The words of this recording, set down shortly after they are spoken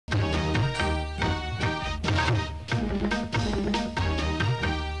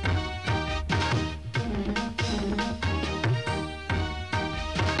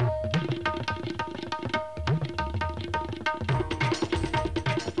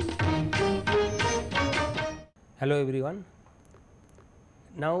Hello everyone.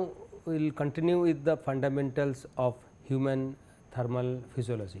 Now we will continue with the fundamentals of human thermal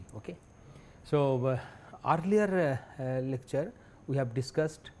physiology. Okay. So, earlier lecture we have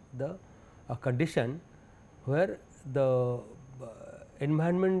discussed the condition where the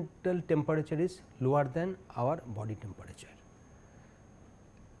environmental temperature is lower than our body temperature,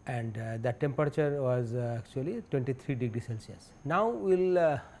 and that temperature was actually 23 degree Celsius. Now, we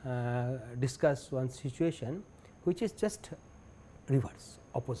will discuss one situation which is just reverse,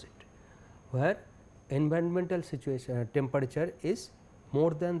 opposite, where environmental situation temperature is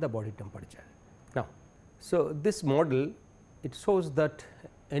more than the body temperature. Now, so this model, it shows that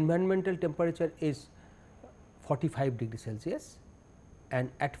environmental temperature is 45 degree Celsius,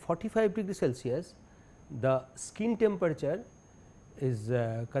 and at 45 degree Celsius the skin temperature is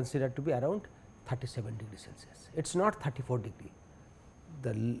considered to be around 37 degree Celsius. It is not 34 degree.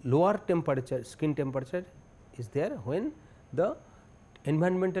 The lower temperature, skin temperature is there when the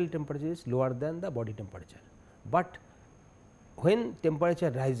environmental temperature is lower than the body temperature, but when temperature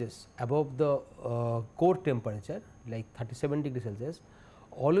rises above the core temperature like 37 degree Celsius,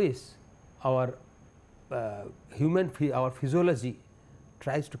 always our our physiology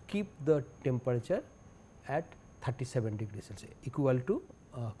tries to keep the temperature at 37 degree Celsius, equal to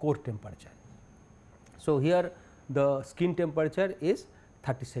core temperature. So, here the skin temperature is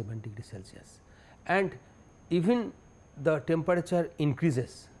 37 degree Celsius, and even the temperature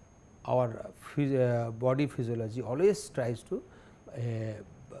increases, our body physiology always tries to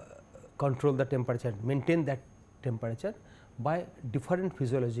control the temperature, maintain that temperature by different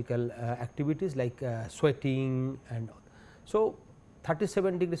physiological activities like sweating and all. So,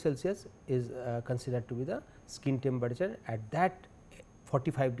 37 degree Celsius is considered to be the skin temperature at that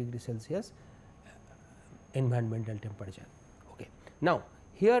 45 degree Celsius environmental temperature. Okay. Now,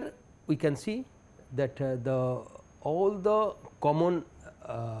 here we can see that all the common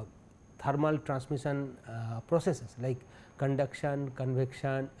thermal transmission processes like conduction,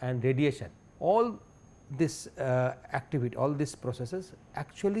 convection and radiation, all this activity, all these processes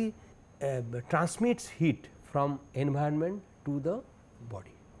actually transmits heat from environment to the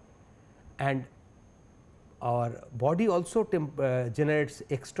body, and our body also generates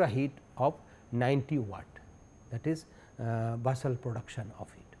extra heat of 90 watt, that is basal production of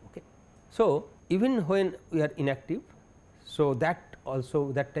heat. Okay. So, even when we are inactive, so that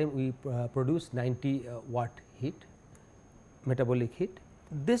also that time we produce 90 watt heat, metabolic heat.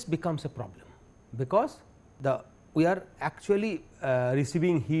 This becomes a problem because we are actually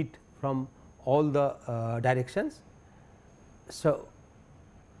receiving heat from all the directions. So,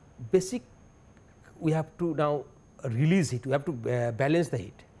 basic we have to now release it, we have to balance the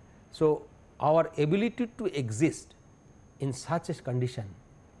heat. So, our ability to exist in such a condition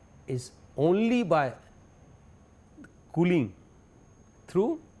is only by cooling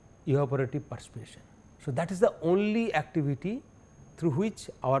through evaporative perspiration. So, that is the only activity through which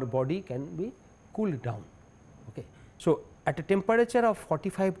our body can be cooled down. Okay. So, at a temperature of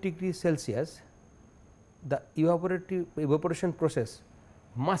 45 degrees Celsius, the evaporation process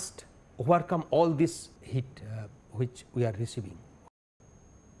must overcome all this heat which we are receiving.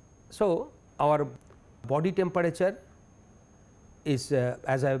 So, our body temperature is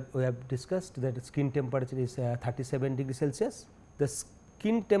as we have discussed, that skin temperature is 37 degrees Celsius. The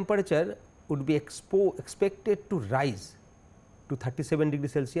skin temperature would be expected to rise to 37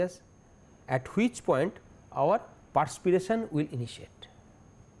 degrees Celsius, at which point our perspiration will initiate.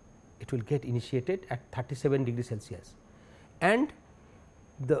 It will get initiated at 37 degrees Celsius, and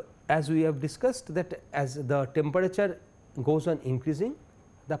as we have discussed that as the temperature goes on increasing,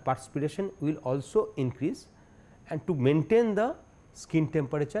 the perspiration will also increase, and to maintain the skin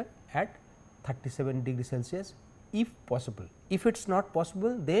temperature at 37 degrees Celsius if possible. If it is not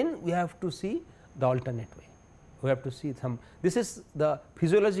possible, then we have to see the alternate way. We have to see some, this is the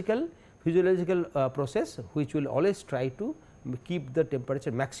physiological process which will always try to keep the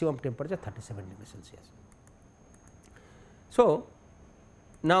temperature, maximum temperature 37 degrees Celsius. So,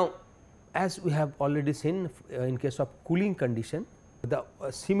 now as we have already seen in case of cooling condition, the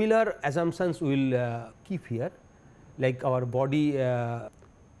similar assumptions we will keep here, like our body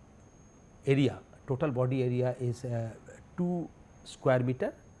area, total body area is 2 square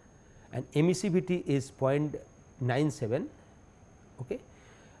meter and emissivity is 0.97. Okay.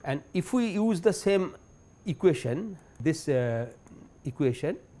 And if we use the same equation, this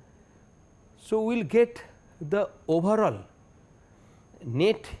equation, so we will get the overall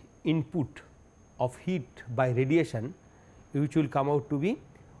net input of heat by radiation, which will come out to be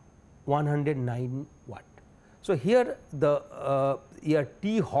 109 watt. So, here the here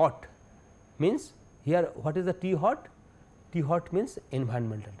T hot means here what is the T hot? T hot means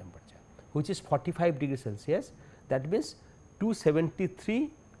environmental temperature, which is 45 degree Celsius. That means 273,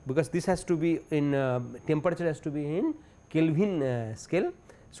 because this has to be in temperature has to be in Kelvin scale.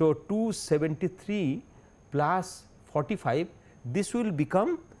 So, 273 plus 45, this will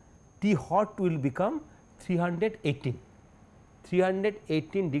become T hot will become 318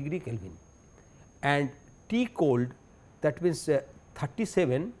 degree Kelvin, and T cold, that means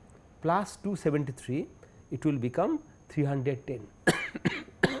 37 plus 273, it will become 310.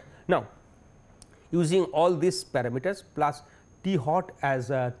 Now, using all these parameters plus T hot as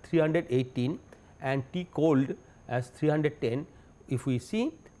 318 and T cold as 310, if we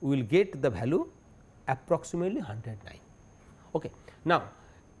see, we will get the value approximately 109. Okay. Now,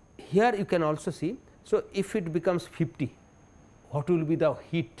 here you can also see, so if it becomes 50, what will be the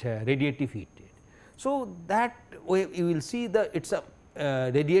heat, radiative heat? So, that way you will see that it is a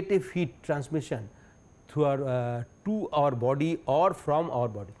radiative heat transmission through our to our body or from our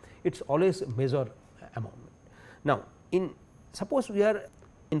body. It is always measure amount. Now, in suppose we are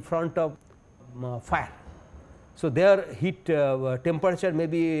in front of fire. So, their heat temperature may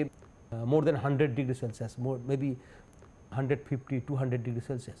be more than 100 degree Celsius, more maybe 150 200 degree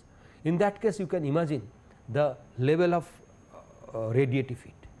Celsius. In that case, you can imagine the level of radiative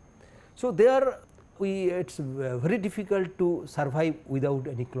heat. So, there it is very difficult to survive without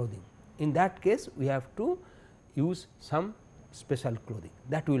any clothing. In that case, we have to use some special clothing,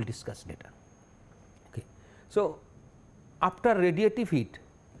 that we will discuss later. Okay. So, after radiative heat,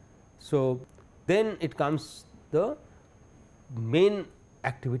 so then it comes the main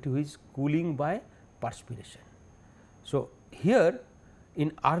activity, which is cooling by perspiration. So, here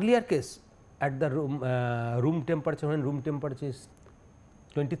in earlier case at the room temperature, when room temperature is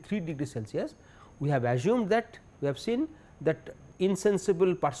 23 degree Celsius, we have assumed that we have seen that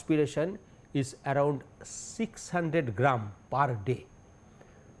insensible perspiration is around 600 gram per day.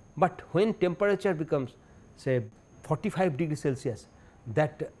 But when temperature becomes say 45 degree Celsius,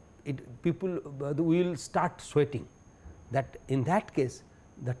 that people will start sweating, that in that case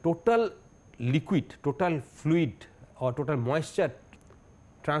the total liquid, total fluid or total moisture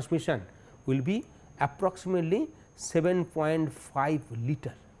transmission will be approximately 7.5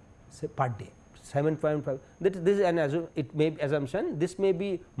 liter per day. 7.5, this is an assumption, this may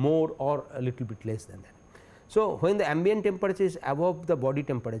be more or a little bit less than that. So, when the ambient temperature is above the body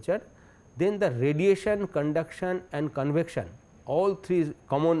temperature, then the radiation, conduction and convection, all three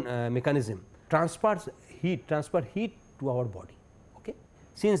common mechanism transfer heat to our body. Okay.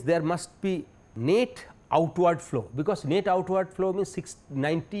 Since there must be net outward flow, because net outward flow means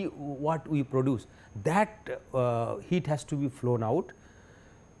 690 what we produce, that heat has to be flown out.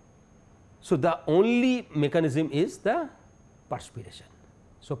 So, the only mechanism is the perspiration.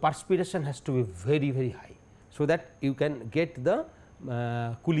 So, perspiration has to be very, very high, so that you can get the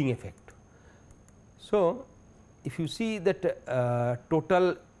cooling effect. So, if you see that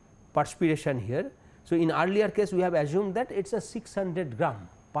total perspiration here, so in earlier case we have assumed that it is a 600 gram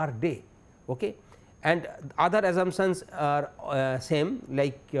per day, okay. And other assumptions are same,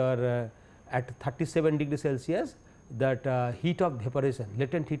 like your at 37 degree Celsius, that heat of vaporization,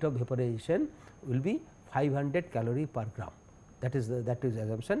 latent heat of vaporization will be 500 calorie per gram, that is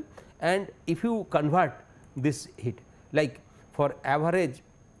assumption. And if you convert this heat, like for average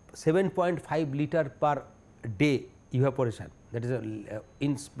 7.5 liter per day evaporation, that is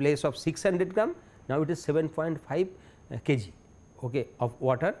in place of 600 gram, now it is 7.5 kg okay, of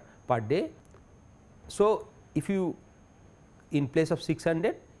water per day. So, if you in place of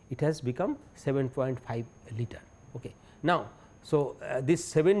 600, it has become 7.5 liter. Okay. Now, so this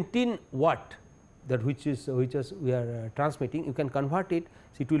 17 watt, that which is we are transmitting, you can convert it,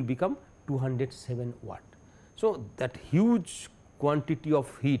 so it will become 207 watt. So, that huge quantity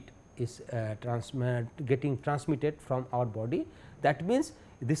of heat is getting transmitted from our body, that means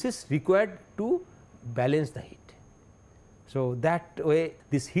this is required to balance the heat. So, that way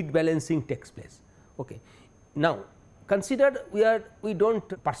this heat balancing takes place. Okay. Now, consider we do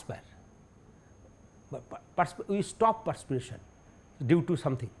not perspire, we stop perspiration due to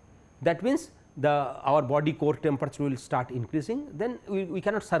something, that means our body core temperature will start increasing, then we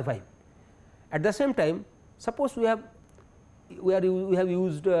cannot survive. At the same time, suppose we have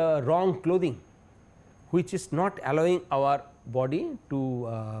used wrong clothing, which is not allowing our body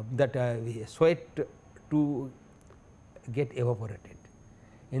to sweat to get evaporated.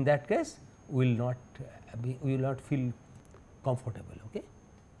 In that case, we will not feel comfortable. Okay.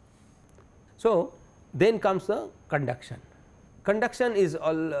 So, then comes the conduction. conduction is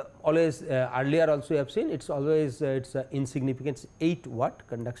always earlier also you have seen it is always its insignificance 8 watt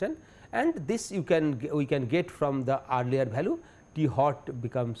conduction, and this we can get from the earlier value. T hot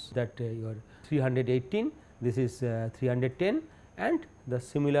becomes that your 318, this is 310, and the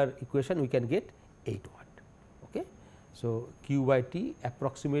similar equation we can get 8 watt. Okay. So, Q by T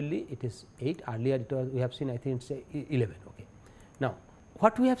approximately it is 8, earlier it was we have seen I think it is 11. Okay. Now,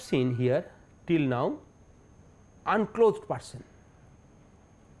 what we have seen here till now, unclothed person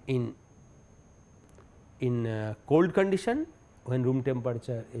in cold condition when room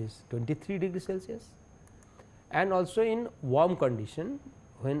temperature is 23 degree Celsius, and also in warm condition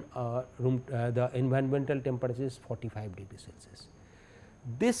when the environmental temperature is 45 degree Celsius.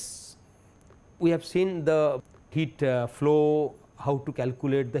 This we have seen the heat flow, how to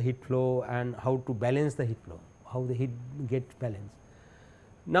calculate the heat flow and how to balance the heat flow, how the heat gets balanced.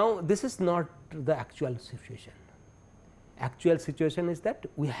 Now, this is not the actual situation. Actual situation is that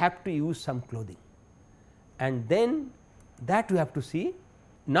we have to use some clothing, and then that we have to see.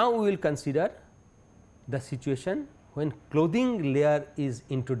 Now, we will consider the situation when clothing layer is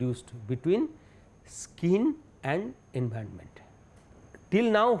introduced between skin and environment.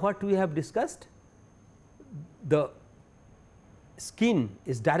 Till now what we have discussed, the skin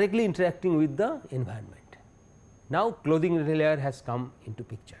is directly interacting with the environment. Now, clothing layer has come into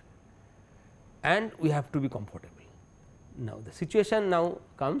picture and we have to be comfortable. Now, the situation now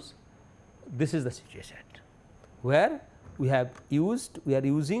comes, this is the situation where we are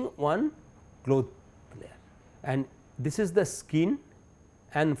using one cloth layer, and this is the skin,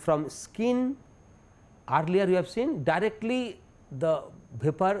 and from skin earlier you have seen directly the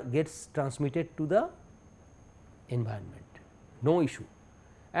vapor gets transmitted to the environment, no issue,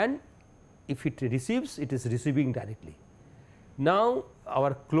 and if it receives, it is receiving directly. Now,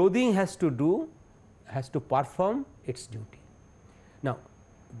 our clothing has to perform its duty. Now,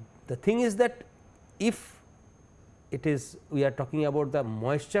 the thing is that if it is we are talking about the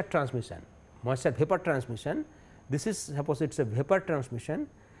moisture transmission, moisture vapor transmission, this is suppose it is a vapor transmission.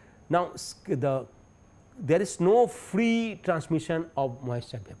 Now, there is no free transmission of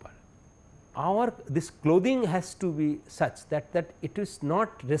moisture vapor. This clothing has to be such that it is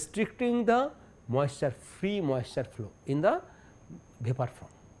not restricting the free moisture flow in the vapor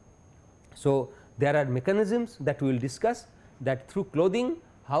form. So, there are mechanisms that we will discuss, that through clothing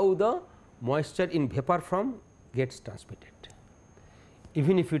how the moisture in vapor form gets transmitted.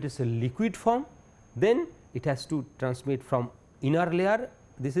 Even if it is a liquid form, then it has to transmit from inner layer,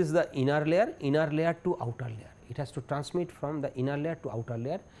 this is the inner layer to outer layer. It has to transmit from the inner layer to outer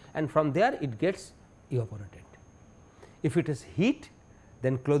layer, and from there it gets evaporated. If it is heat,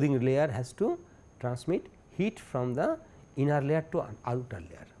 then clothing layer has to transmit heat from the inner layer to outer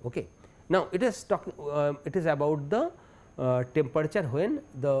layer. Okay. Now, it is about the temperature when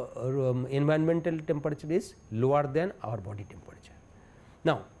the environmental temperature is lower than our body temperature.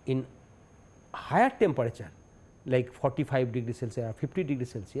 Now, in higher temperature like 45 degree Celsius or 50 degree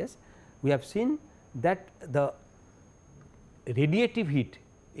Celsius, we have seen that the radiative heat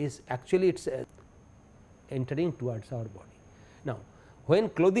is actually it is entering towards our body. Now, when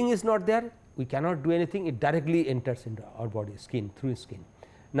clothing is not there, we cannot do anything, it directly enters into our body skin through skin.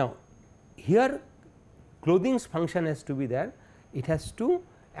 Now, here clothing's function has to be there, it has to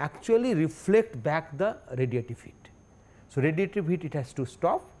actually reflect back the radiative heat. So, radiative heat it has to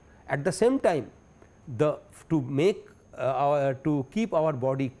stop, at the same time to keep our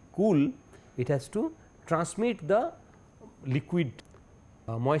body cool, it has to transmit the liquid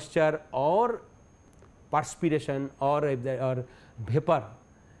moisture or perspiration or vapor,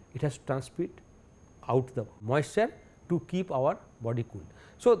 it has to transmit out the moisture to keep our body cool.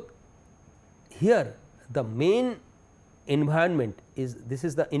 So, here the main environment is, this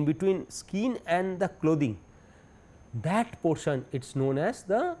is the in between skin and the clothing, that portion it is known as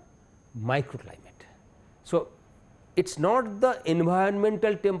the microclimate. So, it is not the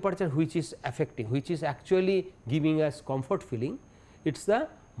environmental temperature which is affecting, which is actually giving us comfort feeling, it is the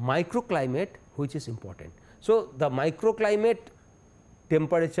microclimate which is important. So, the microclimate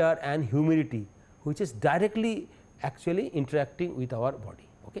temperature and humidity which is directly actually interacting with our body.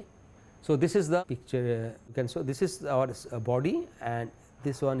 Okay. So, this is the picture you can show, this is our body and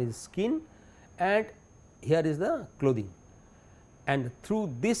this one is skin and here is the clothing, and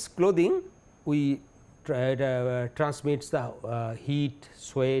through this clothing we transmits the heat,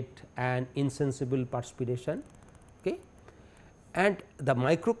 sweat and insensible perspiration. Okay. And the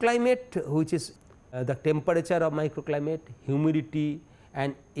microclimate which is the temperature of microclimate, humidity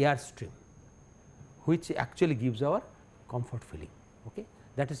and air stream which actually gives our comfort feeling. Okay.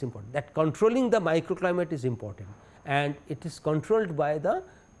 That is important, that controlling the microclimate is important, and it is controlled by the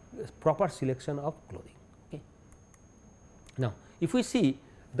proper selection of clothing. Okay. Now, if we see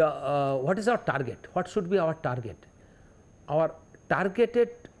the what is our target, what should be our target? Our targeted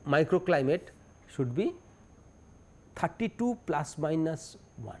microclimate should be 32 plus minus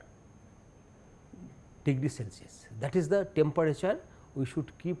 1 degree Celsius. That is the temperature we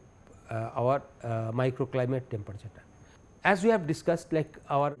should keep our microclimate temperature. As we have discussed, like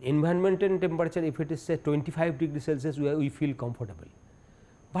our environmental temperature, if it is say 25 degree Celsius, we feel comfortable.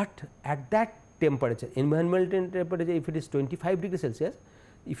 But at that temperature, environmental temperature, if it is 25 degree Celsius,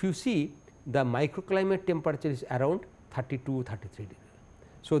 if you see the microclimate temperature is around 32, 33 degree.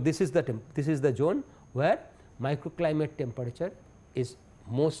 So, this is the zone where microclimate temperature is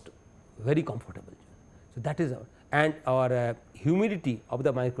most very comfortable. So, that is our humidity of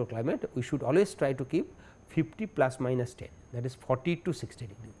the microclimate, we should always try to keep 50 plus minus 10, that is 40 to 60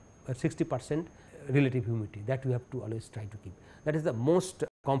 degree or 60% relative humidity, that we have to always try to keep. That is the most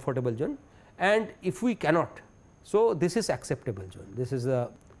comfortable zone, and if we cannot, so this is acceptable zone,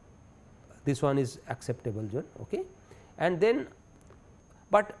 this one is acceptable zone. Okay. And then,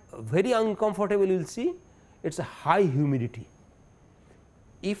 but very uncomfortable, you will see it is a high humidity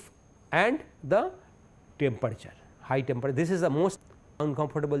and the temperature, high temperature, this is the most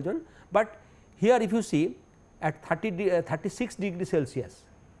uncomfortable zone. But here if you see at 36 degree Celsius,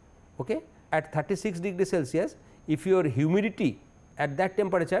 okay, at 36 degree Celsius, if your humidity at that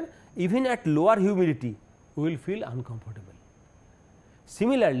temperature, even at lower humidity, we will feel uncomfortable.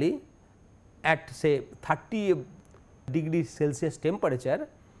 Similarly, at say 30 degree Celsius temperature,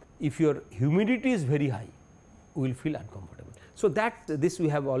 if your humidity is very high, we will feel uncomfortable. So, this we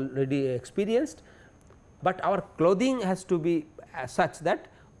have already experienced, but our clothing has to be such that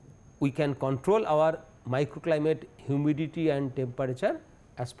we can control our microclimate, humidity and temperature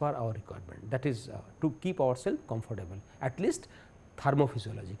as per our requirement, that is to keep ourselves comfortable, at least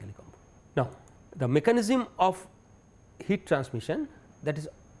thermophysiologically comfortable. Now, the mechanism of heat transmission, that is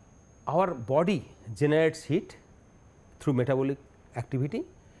our body generates heat through metabolic activity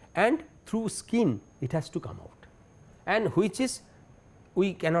and through skin it has to come out, and which is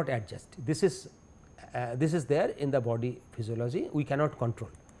we cannot adjust. This is there in the body physiology, we cannot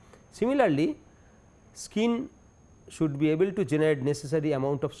control. Similarly, skin should be able to generate necessary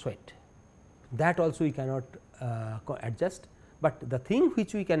amount of sweat, that also we cannot adjust, but the thing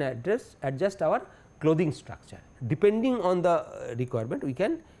which we can adjust our clothing structure. Depending on the requirement, we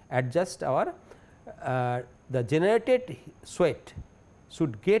can adjust our the generated sweat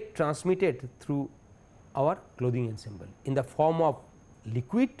should get transmitted through our clothing ensemble in the form of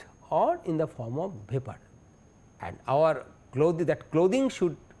liquid or in the form of vapor, and our clothing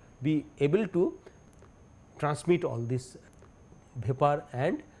should be able to transmit all this vapor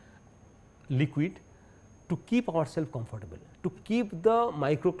and liquid to keep ourselves comfortable, to keep the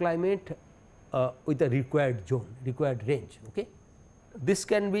microclimate with the required zone, required range. Okay. This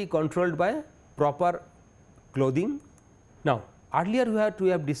can be controlled by proper clothing. Now, earlier we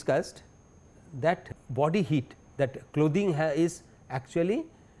have discussed that body heat, that clothing is actually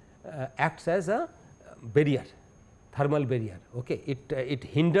acts as a barrier, thermal barrier. Okay. It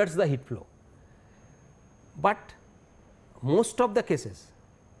hinders the heat flow, but most of the cases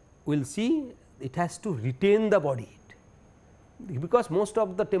we will see it has to retain the body heat, because most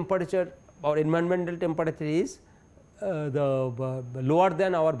of the temperature or environmental temperature is lower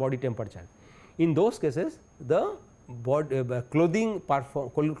than our body temperature. In those cases, the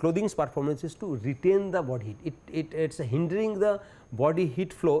clothing's performance is to retain the body heat. It is hindering the body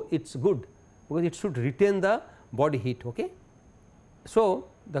heat flow. It is good because it should retain the body heat. Okay. So,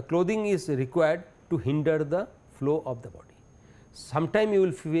 the clothing is required to hinder the flow of the body. Sometime you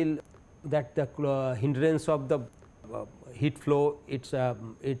will feel that the hindrance of the heat flow, it's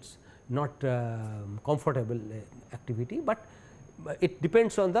not comfortable activity, but it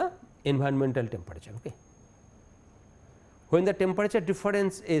depends on the environmental temperature. Okay. When the temperature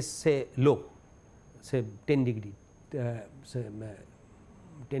difference is say low, say 10 degree, 10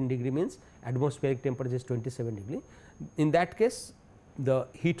 degree means atmospheric temperature is 27 degree, in that case the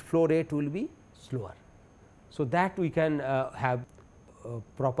heat flow rate will be slower. So, that we can have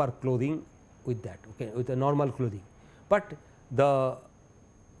proper clothing with that, okay, with a normal clothing, but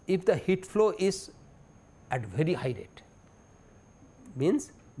if the heat flow is at very high rate,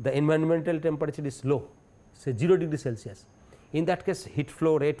 means the environmental temperature is low, say 0 degree Celsius, in that case heat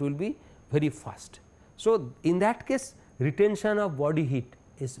flow rate will be very fast. So, in that case retention of body heat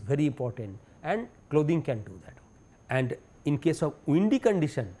is very important and clothing can do that. And in case of windy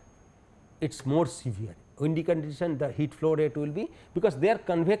condition, it is more severe. Windy condition, the heat flow rate will be, because their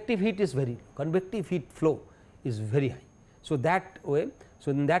convective heat is very, convective heat flow is very high. So, that way,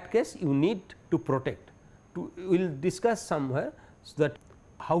 so in that case you need to protect. We will discuss somewhere so that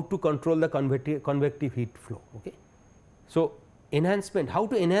how to control the convective heat flow. Okay. So, enhancement, how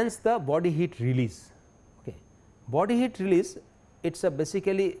to enhance the body heat release. Okay. Body heat release, it is a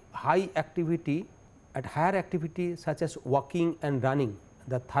basically high activity, at higher activity such as walking and running,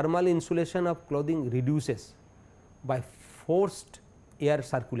 the thermal insulation of clothing reduces by forced air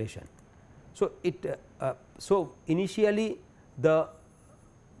circulation. So, so initially the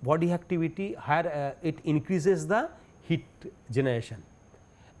body activity higher, it increases the heat generation,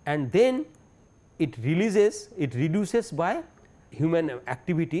 and then it reduces by human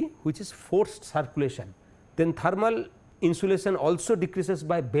activity, which is forced circulation. Then thermal insulation also decreases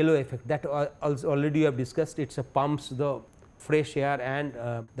by bellow effect, that already you have discussed. It pumps the fresh air and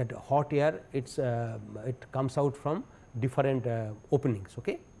that hot air, it comes out from different openings.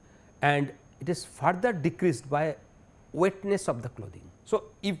 Okay. And it is further decreased by wetness of the clothing. So,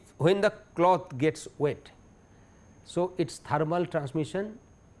 if when the cloth gets wet, so its thermal transmission,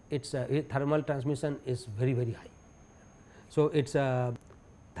 is very very high. So, its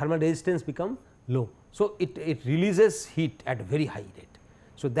thermal resistance become low. So, it releases heat at very high rate.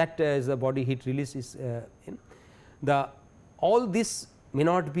 So, that is the body heat release is in the, all this may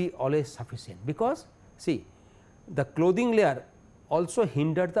not be always sufficient, because see the clothing layer also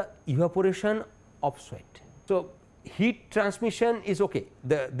hinder the evaporation of sweat. So, heat transmission is okay.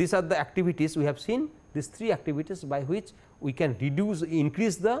 These are the activities we have seen, these 3 activities by which we can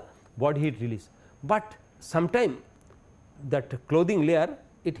increase the body heat release, but sometime that clothing layer,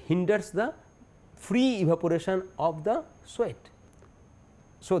 it hinders the free evaporation of the sweat.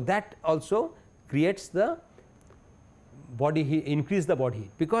 So, that also creates the body heat, increase the body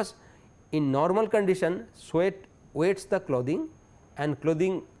heat, because in normal condition sweat wets the clothing, and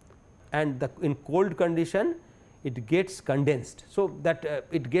in cold condition it gets condensed. So, that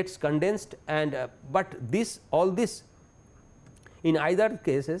it gets condensed, and but all this in either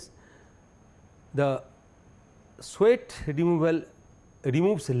cases the sweat removal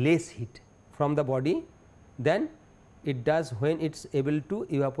removes less heat from the body than it does when it is able to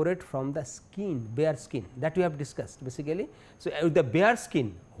evaporate from the skin, bare skin, that we have discussed basically. So, with the bare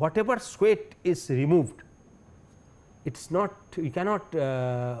skin, whatever sweat is removed, it is not, you cannot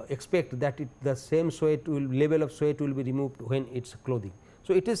expect that the same level of sweat will be removed when it is clothing.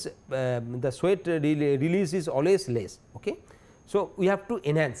 So, it is the sweat release is always less. Okay. So, we have to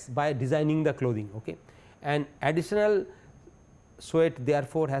enhance by designing the clothing, okay. And additional sweat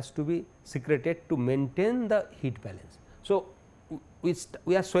therefore, has to be secreted to maintain the heat balance. So,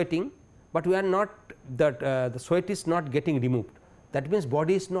 we are sweating, but we are not that the sweat is not getting removed, that means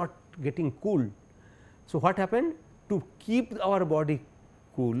body is not getting cool. So, what happened? To keep our body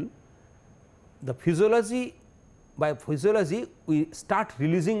cool, the physiology, by physiology we start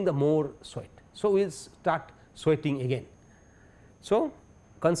releasing the more sweat. So, we will start sweating again. So,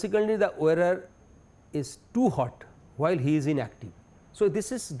 consequently the wearer is too hot while he is inactive. So,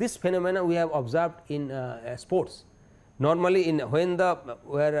 this phenomena we have observed in sports. Normally when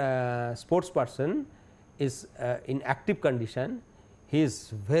the sports person is in active condition, he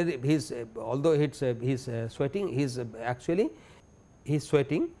is although he is sweating, he is actually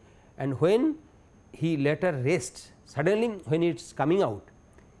sweating, and when he later rests, suddenly when it is coming out,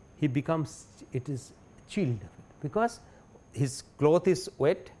 he becomes, it is chilled, because his cloth is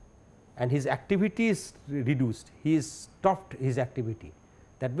wet and his activity is reduced, he is stopped his activity,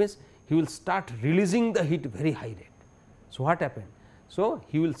 that means he will start releasing the heat very high rate. So, what happened? So,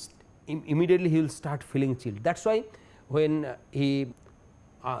 he will immediately he will start feeling chilled. That is why when he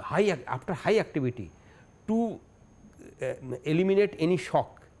after high activity, to eliminate any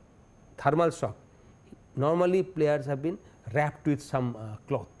shock, thermal shock, normally players have been wrapped with some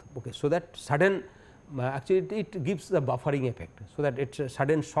cloth, okay. So, that sudden actually it gives the buffering effect, so that its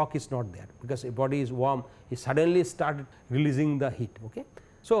sudden shock is not there, because the body is warm, he suddenly started releasing the heat. Okay.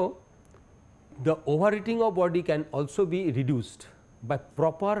 So, the overheating of body can also be reduced by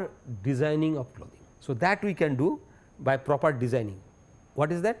proper designing of clothing. So, that we can do by proper designing. What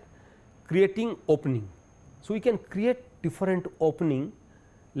is that? Creating opening. So, we can create different opening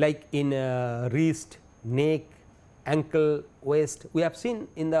like in wrist, neck, ankle, waist. We have seen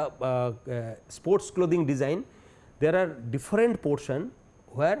in the sports clothing design, there are different portion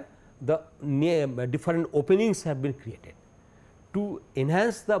where the different openings have been created to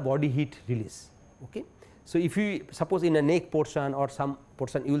enhance the body heat release. Okay. So, if you suppose in a neck portion or some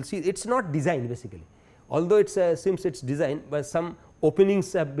portion, you will see it is not designed basically, although it seems it is designed, but some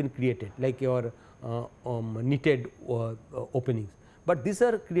openings have been created like your knitted openings, but these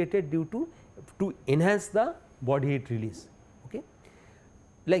are created due to enhance the body heat release. Okay.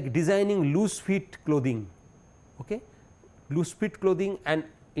 Like designing loose fit clothing, okay. Loose fit clothing, and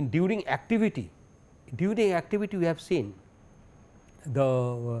during activity we have seen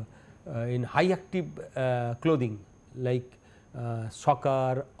the in high active clothing like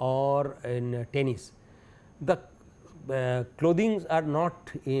soccer or in tennis, the clothing are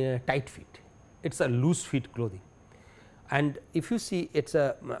not tight fit, it is a loose fit clothing. And if you see it is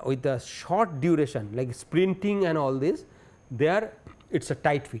a with the short duration like sprinting and all this, there it is a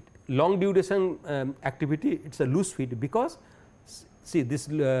tight fit. Long duration activity it is a loose fit, because see this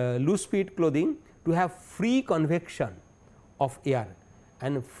loose fit clothing to have free convection of air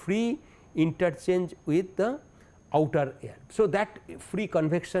and free interchange with the outer air. So, that free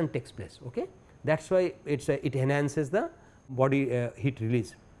convection takes place. Okay. That is why it enhances the body heat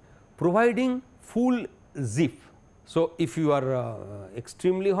release, providing full zip. So, if you are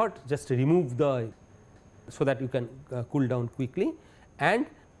extremely hot, just remove the, so that you can cool down quickly, and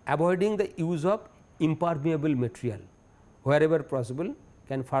avoiding the use of impermeable material wherever possible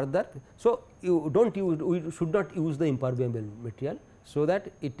can further. So, you do not use, we should not use the impermeable material, so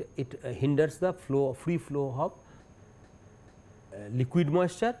that it hinders the flow, free flow of liquid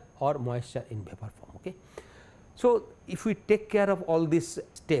moisture or moisture in vapor form. Okay. So, if we take care of all these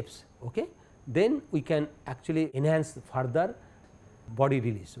steps, okay, then we can actually enhance further body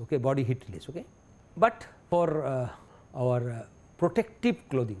release, okay, body heat release. Okay. But for our protective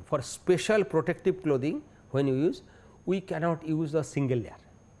clothing, for special protective clothing, when you use, we cannot use a single layer,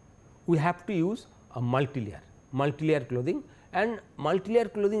 we have to use a multi-layer clothing, and multi-layer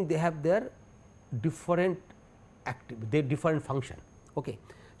clothing they have their different different function. Okay.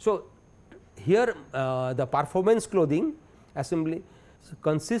 So, here the performance clothing assembly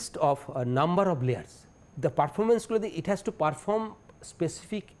consists of a number of layers. The performance clothing, it has to perform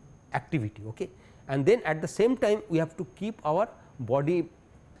specific activity, okay, and then at the same time we have to keep our body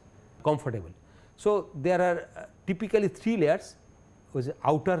comfortable. So, there are typically 3 layers, which is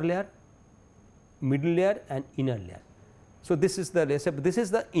outer layer, middle layer and inner layer. So, this is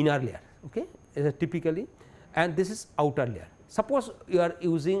the inner layer, okay, typically, and this is outer layer. Suppose you are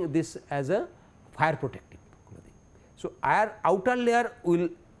using this as a fire protective clothing. So, our outer layer will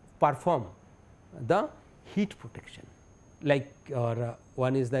perform the heat protection, like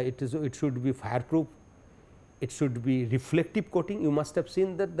one is that it should be fireproof, it should be reflective coating. You must have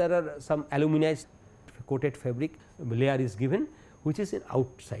seen that there are some aluminized coated fabric layer is given, which is in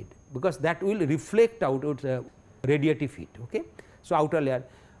outside, because that will reflect out radiative heat. Okay. So, outer layer,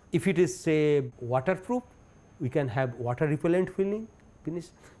 if it is say waterproof, we can have water repellent finish.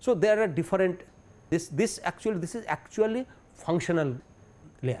 So, there are different, this is actually functional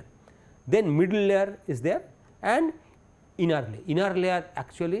layer. Then middle layer is there, and inner layer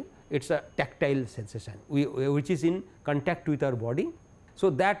actually it is a tactile sensation which is in contact with our body. So,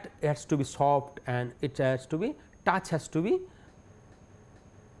 that has to be soft, and it has to be, touch has to be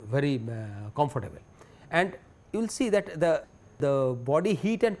very comfortable, and you will see that the body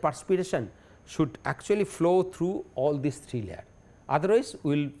heat and perspiration should actually flow through all these 3 layers, otherwise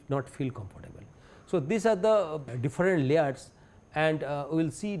we will not feel comfortable. So, these are the different layers, and we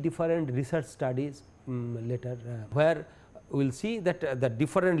will see different research studies later, where we will see that the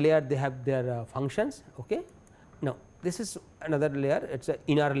different layer they have their functions. Okay. Now, this is another layer, it is a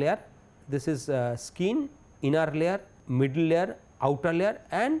inner layer, this is skin, inner layer, middle layer, outer layer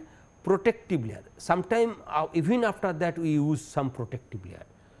and protective layer. Sometime even after that we use some protective layer,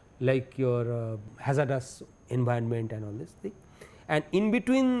 like your hazardous environment and all this thing, and in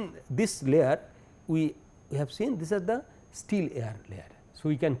between this layer we have seen this is the still air layer. So,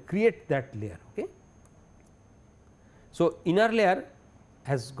 we can create that layer. Okay. So, inner layer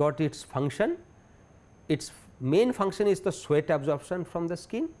has got its function, its main function is the sweat absorption from the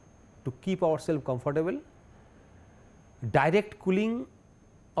skin to keep ourselves comfortable, direct cooling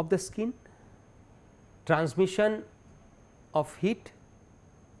of the skin, transmission of heat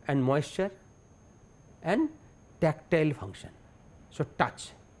and moisture, and tactile function. So, touch,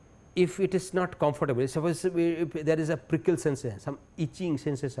 if it is not comfortable, suppose if there is a prickle sensation, some itching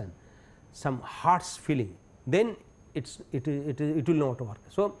sensation, some harsh feeling, then it will not work.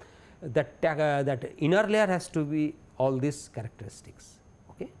 So, that inner layer has to be all these characteristics.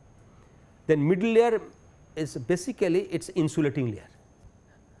 Okay. Then middle layer is basically it is insulating layer.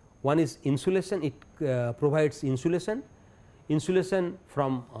 One is insulation, it provides insulation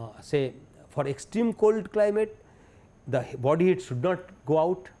from say for extreme cold climate, the body heat should not go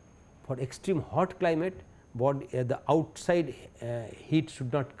out. For extreme hot climate, the outside heat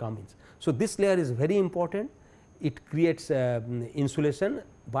should not come in. So, this layer is very important, it creates insulation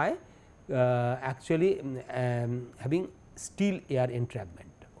by actually having still air entrapment.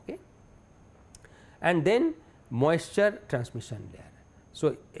 Okay. And then moisture transmission layer.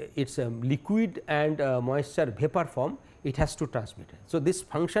 So, it is a liquid and moisture vapor form, it has to transmit. So, this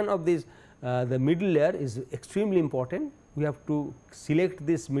function of this the middle layer is extremely important. We have to select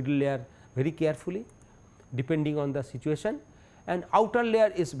this middle layer very carefully depending on the situation, and outer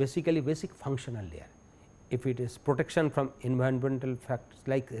layer is basically basic functional layer. If it is protection from environmental factors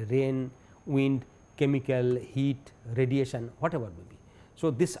like rain, wind, chemical, heat, radiation, whatever may be.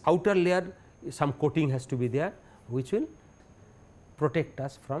 So, this outer layer some coating has to be there which will protect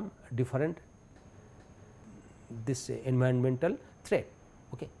us from different this environmental threat.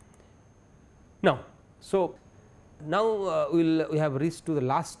 Okay. Now, so now we have reached to the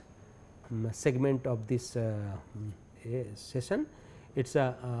last segment of this session. It is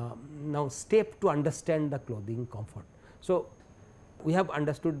a now step to understand the clothing comfort. So, we have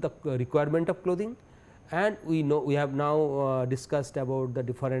understood the requirement of clothing, and we know we have now discussed about the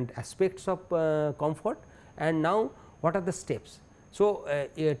different aspects of comfort, and now what are the steps. So,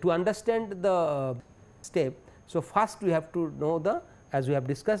 to understand the step, so first we have to know the, as we have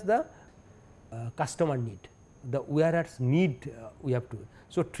discussed, the customer need, the wearer's need we have to.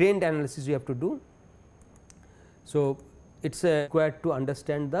 So, trend analysis we have to do. So, it is required to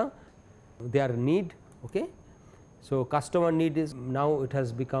understand the their need. Okay. So, customer need is now it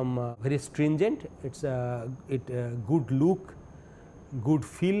has become very stringent, it is good look, good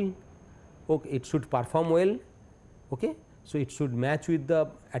feel, okay, it should perform well. Okay. So, it should match with the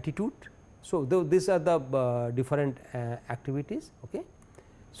attitude. So, these are the different activities. Okay.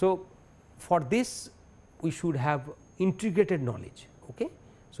 So, for this we should have integrated knowledge. Okay.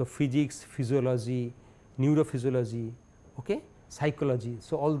 So, physics, physiology, neurophysiology, okay, psychology.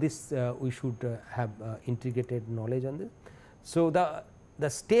 So, all this we should have integrated knowledge on this. So, the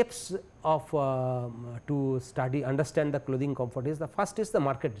steps of to study understand the clothing comfort is, the first is the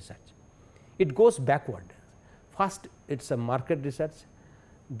market research. It goes backward. First it is a market research,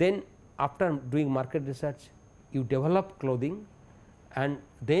 then after doing market research you develop clothing, and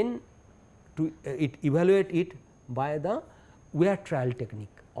then to evaluate it by the wear trial technique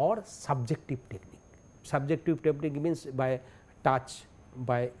or subjective technique. Subjective technique means by touch,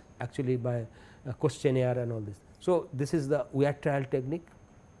 by actually by questionnaire and all this. So, this is the wear trial technique.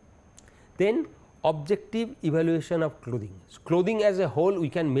 Then objective evaluation of clothing. So, clothing as a whole we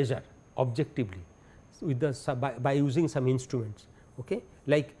can measure objectively with the by using some instruments, okay,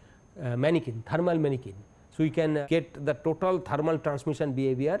 like mannequin, thermal mannequin. So, we can get the total thermal transmission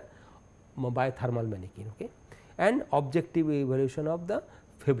behavior by thermal mannequin, okay, and objective evaluation of the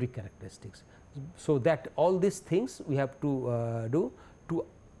fabric characteristics. So, that all these things we have to do to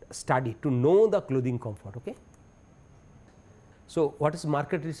study, to know the clothing comfort. Okay. So, what is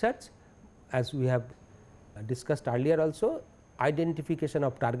market research? As we have discussed earlier also, identification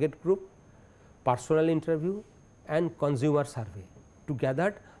of target group, personal interview and consumer survey to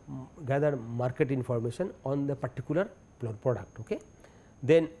gather market information on the particular product. Okay.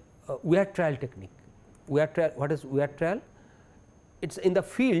 Then wear trial technique. Wear trial, what is wear trial? It is in the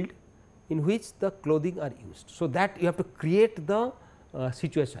field in which the clothing are used. So, that you have to create the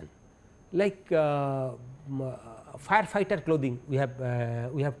situation, like firefighter clothing we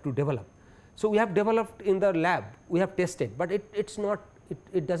have to develop. So, we have developed in the lab, we have tested, but it is not,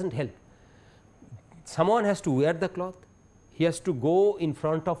 it does not help. Someone has to wear the cloth, he has to go in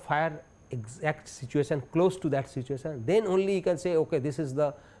front of fire exact situation, close to that situation, then only you can say, okay, this is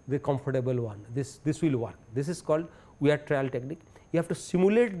the comfortable one, this will work. This is called wear trial technique. You have to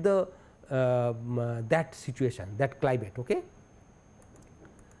simulate the that situation, that climate. Okay.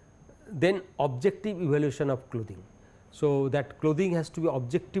 Then objective evaluation of clothing. So, that clothing has to be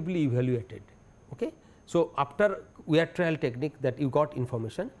objectively evaluated. Okay. So, after wear trial technique that you got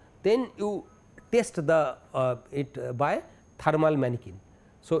information, then you test the it by thermal mannequin.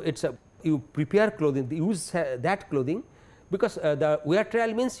 So, it is a you prepare clothing, use that clothing, because the wear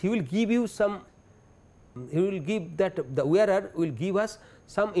trial means he will give you some, he will give that the wearer will give us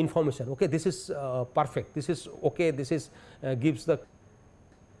some information. Okay, this is perfect, this is okay, this is gives the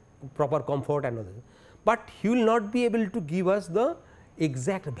proper comfort and other, but he will not be able to give us the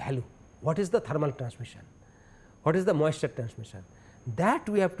exact value. What is the thermal transmission? What is the moisture transmission? That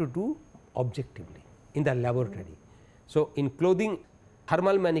we have to do objectively in the laboratory. So, in clothing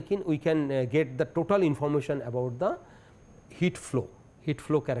thermal mannequin we can get the total information about the heat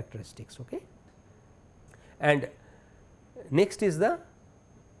flow characteristics. Okay. And next is the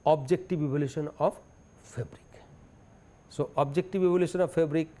objective evaluation of fabric. So, objective evaluation of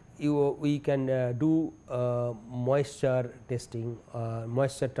fabric we can do moisture testing,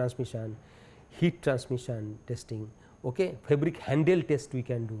 moisture transmission, heat transmission testing, okay. Fabric handle test we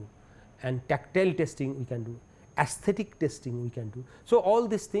can do, and tactile testing we can do, aesthetic testing we can do. So, all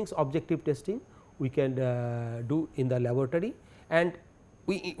these things objective testing we can do in the laboratory, and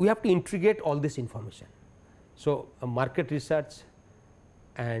we have to integrate all this information. So, market research,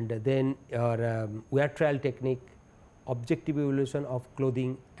 and then your wear trial technique, objective evaluation of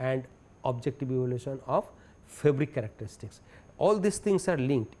clothing, and objective evaluation of fabric characteristics. All these things are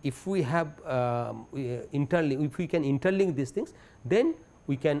linked. If we have if we can interlink these things, then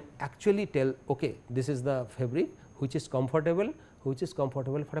we can actually tell, okay, this is the fabric which is comfortable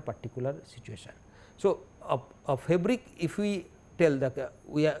for a particular situation. So, a fabric, if we tell that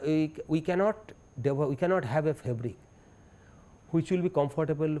we cannot have a fabric which will be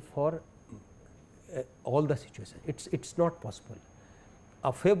comfortable for all the situations. It's not possible.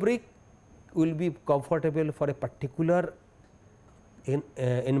 A fabric will be comfortable for a particular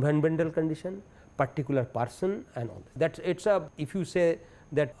environmental condition, particular person, and all that. It's a, if you say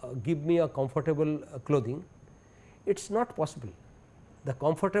that give me a comfortable clothing, it's not possible. The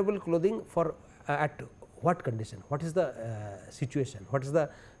comfortable clothing for at what condition, what is the situation, what is the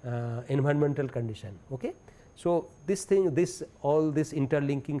environmental condition, okay. So, this thing, all this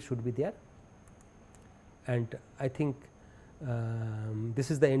interlinking should be there, and I think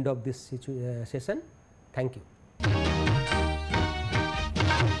this is the end of this session. Thank you.